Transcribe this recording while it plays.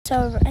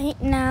So right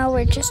now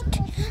we're just,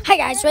 hi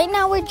guys, right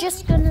now we're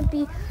just gonna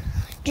be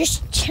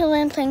just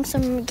chilling, playing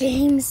some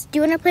games. Do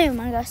you wanna play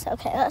Among Us?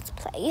 Okay, let's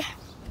play.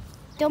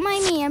 Don't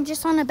mind me, I'm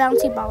just on a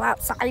bouncy ball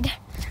outside,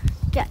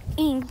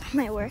 getting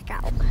my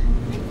workout.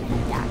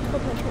 Dad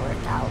told me to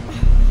work out.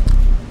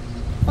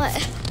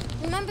 What?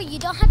 Remember, you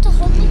don't have to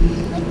hold me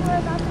like we're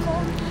about to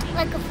hold,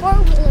 like a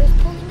four-wheeler is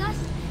pulling us.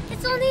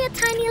 It's only a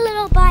tiny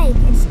little bike.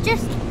 It's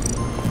just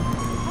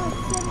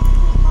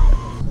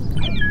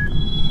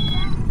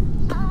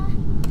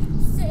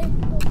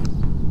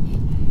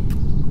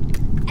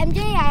MJ,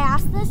 I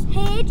asked this.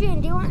 Hey, Adrian,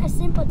 do you want a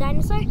simple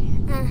dinosaur?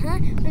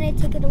 When I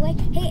take it away.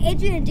 Hey,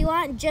 Adrian, do you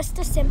want just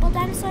a simple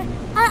dinosaur?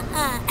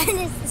 And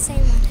it's the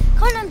same one.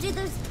 Come on, MJ,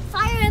 there's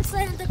fire ants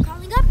and they're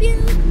crawling up you.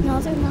 No,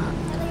 they're not.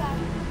 No, they are.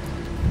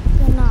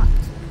 They're not.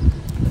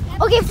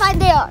 Okay, fine,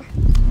 they are.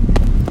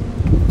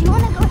 Do you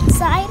want to go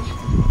inside?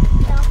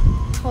 No.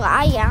 Well,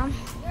 I am.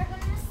 You're going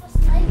to miss the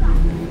sleigh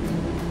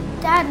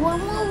ride. Dad, when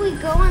will we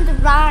go on the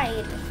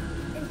ride?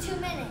 In 2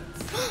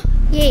 minutes.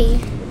 Yay.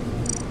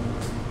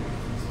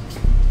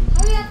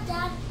 Hurry up,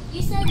 Dad.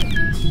 You said in 2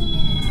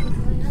 minutes we're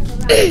going on the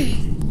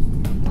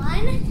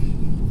ride.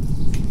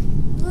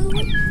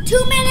 1,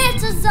 2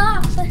 minutes is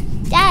up.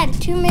 Dad,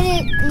 2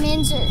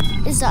 minutes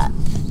is up.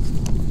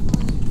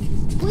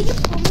 Will you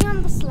pull me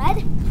on the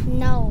sled?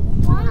 No.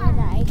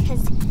 Why?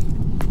 Because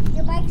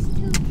your bike's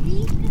too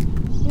big?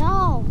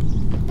 No.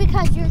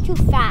 Because you're too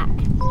fat.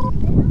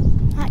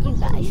 Not you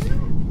guys.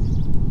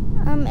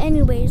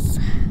 Anyways.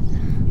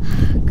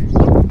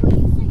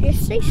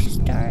 Just say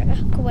start.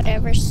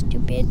 Whatever,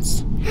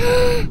 stupids.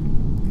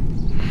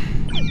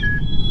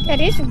 That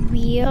is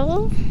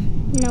real?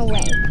 No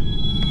way.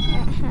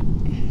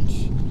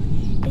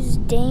 It's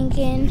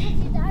dangin'.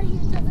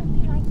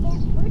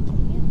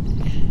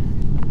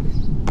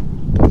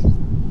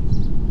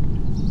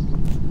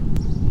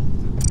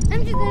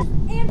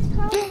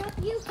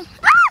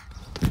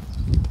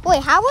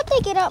 Wait, how would they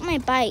get up my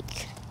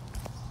bike?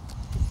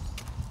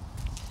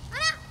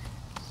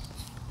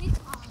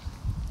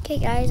 Okay,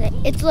 guys,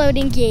 it's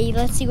loading. Yay,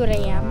 let's see what I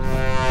am.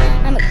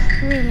 I'm a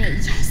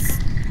crewmate. Yes,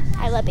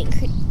 I love being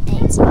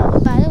crewmates. Oh,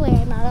 by the way,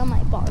 I'm not on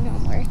my ball no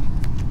more.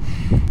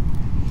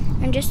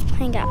 I'm just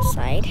playing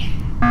outside.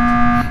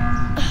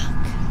 Ugh.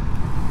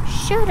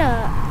 Shut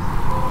up.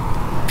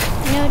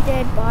 No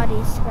dead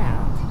bodies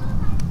found.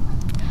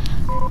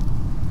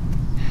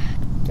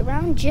 The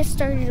round just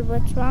started.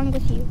 What's wrong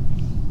with you?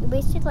 You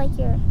wasted like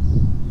your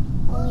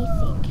only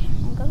thing.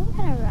 I'm going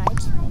on a ride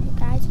tonight, you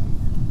guys.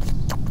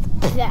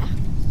 Yeah.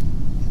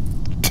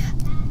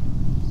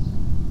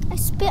 I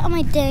spit on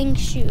my dang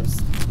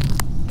shoes.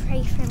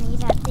 Pray for me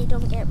that they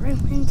don't get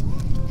ruined,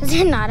 because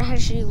they're not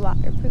actually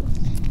waterproof.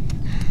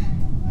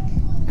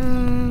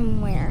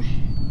 Where?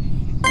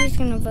 I'm just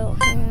gonna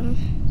vote him.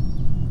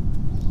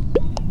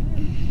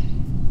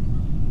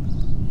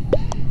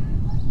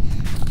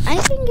 I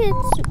think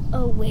it's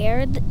the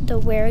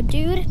where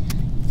dude.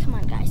 Come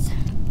on, guys.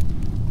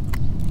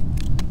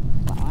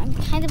 Well, I'm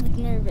kind of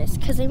nervous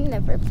because I've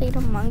never played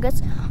Among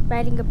Us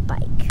riding a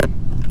bike.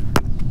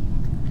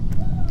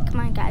 Come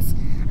on, guys.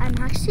 I'm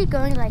actually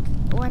going like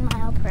 1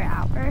 mile per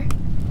hour.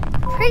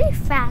 Pretty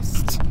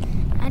fast.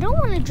 I don't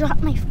want to drop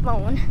my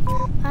phone.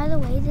 By the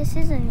way, this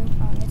is a new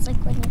phone. It's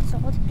like 1 year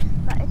old,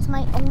 but it's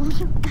my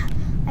only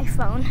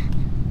iPhone.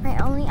 My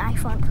only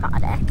iPhone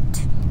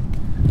product.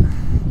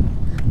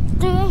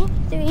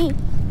 3,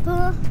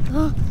 4,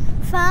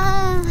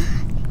 5.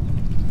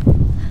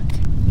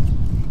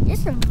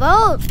 Just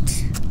vote.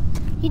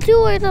 You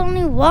two are the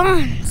only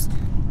ones.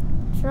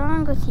 What's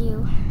wrong with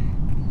you?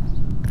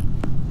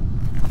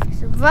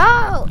 Just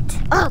vote.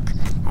 Ugh,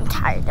 I'm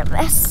tired of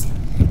this.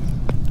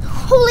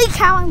 Holy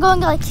cow, I'm going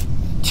like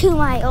 2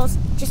 miles.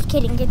 Just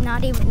kidding, did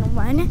not even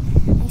 1.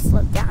 I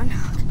slowed down.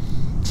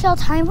 Chill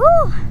time,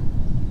 woo.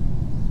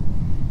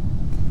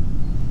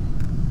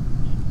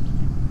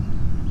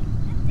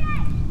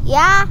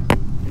 Yeah?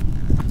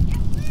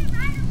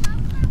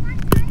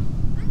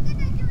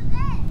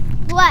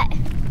 What?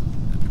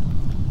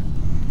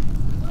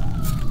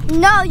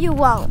 No, you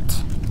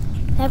won't.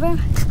 Never.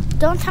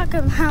 Don't talk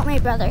about my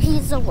brother.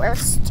 He's the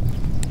worst.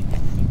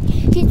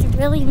 He's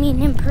really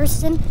mean in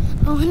person.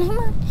 But when I'm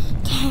on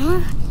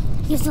camera,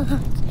 he's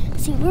like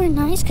super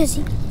nice because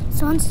he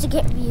wants to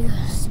get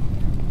views.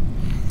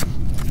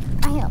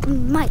 I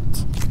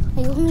might.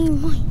 I only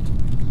might.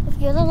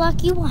 If you're the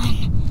lucky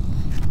one.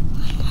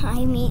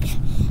 I meet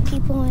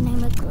people when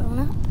I'm a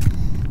grown-up.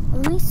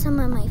 Only some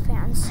of my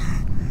fans.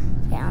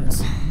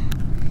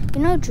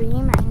 You know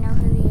Dream? I know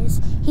who he is.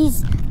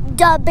 He's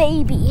the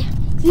baby.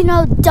 You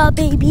know the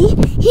baby?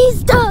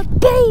 He's the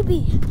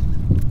baby.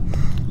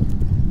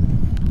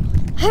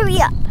 Hurry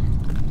up.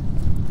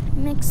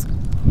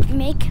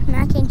 Make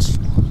mac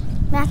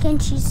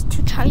and cheese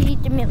to Charlie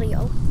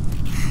D'Amelio.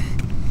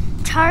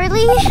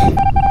 Charlie?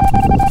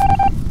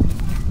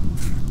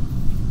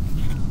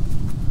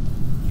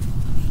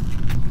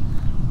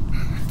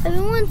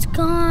 Everyone's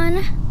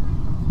gone.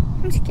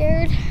 I'm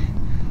scared.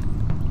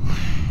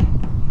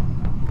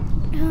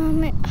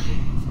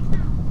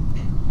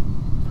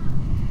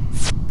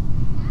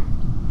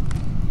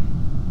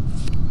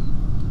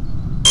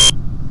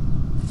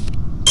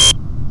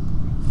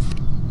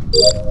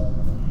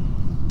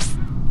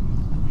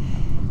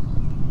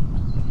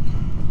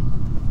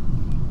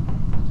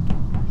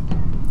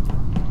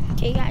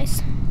 Okay,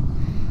 guys.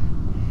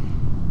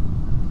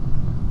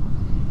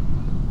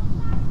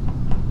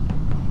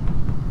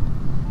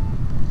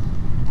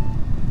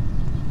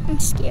 I'm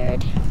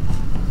scared.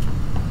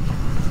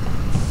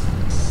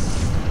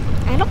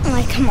 I don't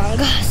like Among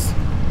Us.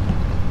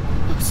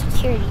 Oh,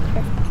 security,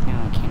 perfect. Now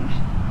I can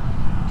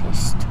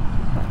just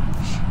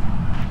watch.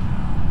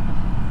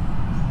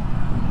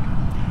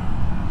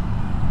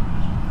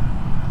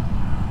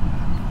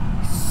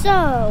 So,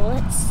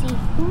 let's see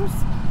who's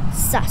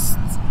sus.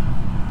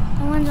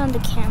 The ones on the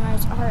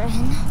cameras are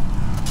in.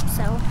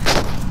 So,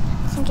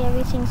 I think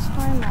everything's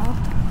normal.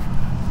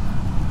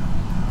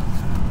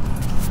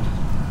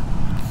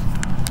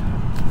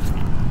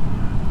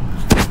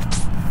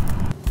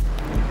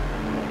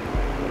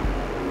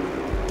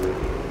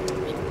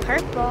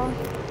 Purple.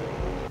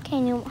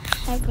 Okay, new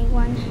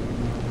everyone.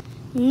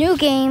 New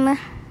game.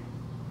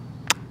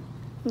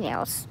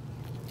 Nails.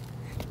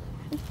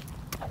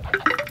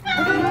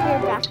 If you hear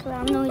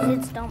background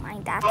noises, don't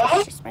mind that.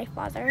 It's just my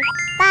father.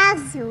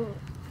 Pazu.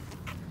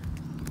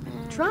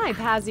 Try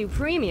Pazu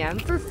Premium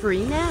for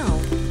free now.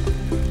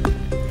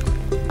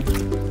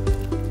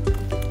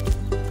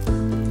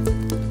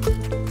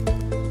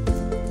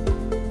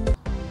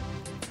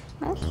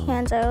 My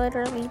hands are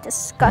literally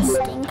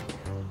disgusting.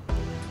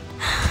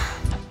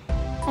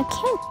 I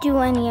can't do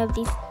any of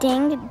these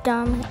dang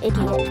dumb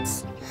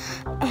idiots.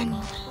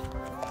 Anyway,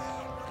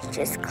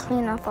 just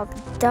clean off all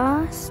the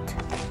dust.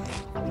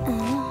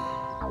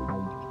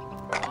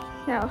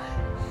 Now,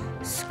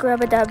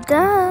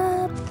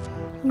 scrub-a-dub-dub.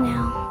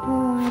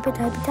 Now,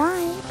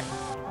 wipe-a-dub-dub.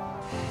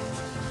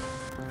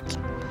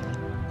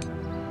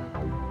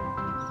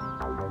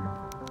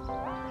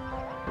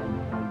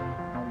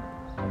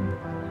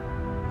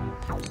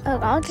 Oh,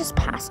 I'll just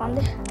pass on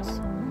this.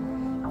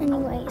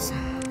 Anyways,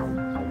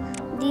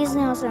 these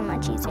nails are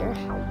much easier.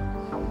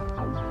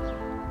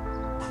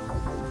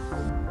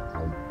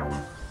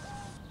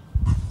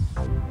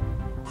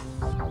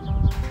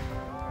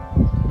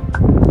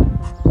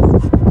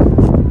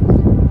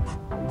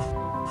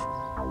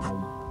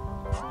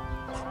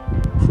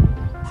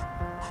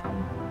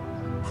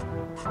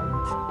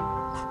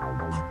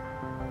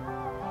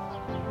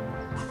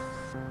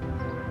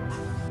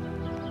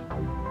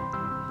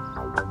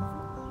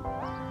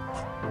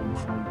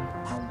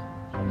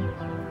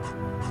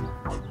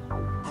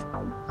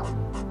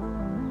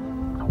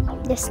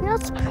 This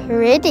smells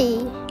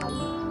pretty.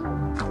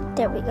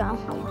 There we go.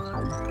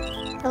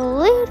 A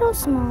little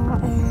small,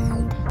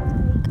 and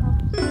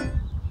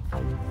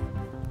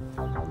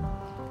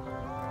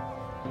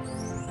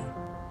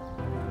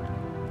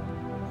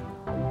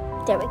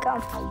there we go.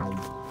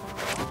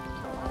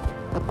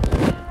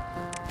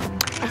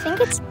 I think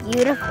it's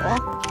beautiful.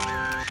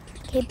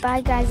 Okay,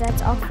 bye guys.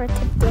 That's all for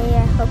today.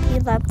 I hope you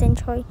loved and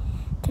enjoyed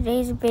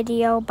today's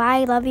video.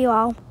 Bye. Love you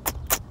all.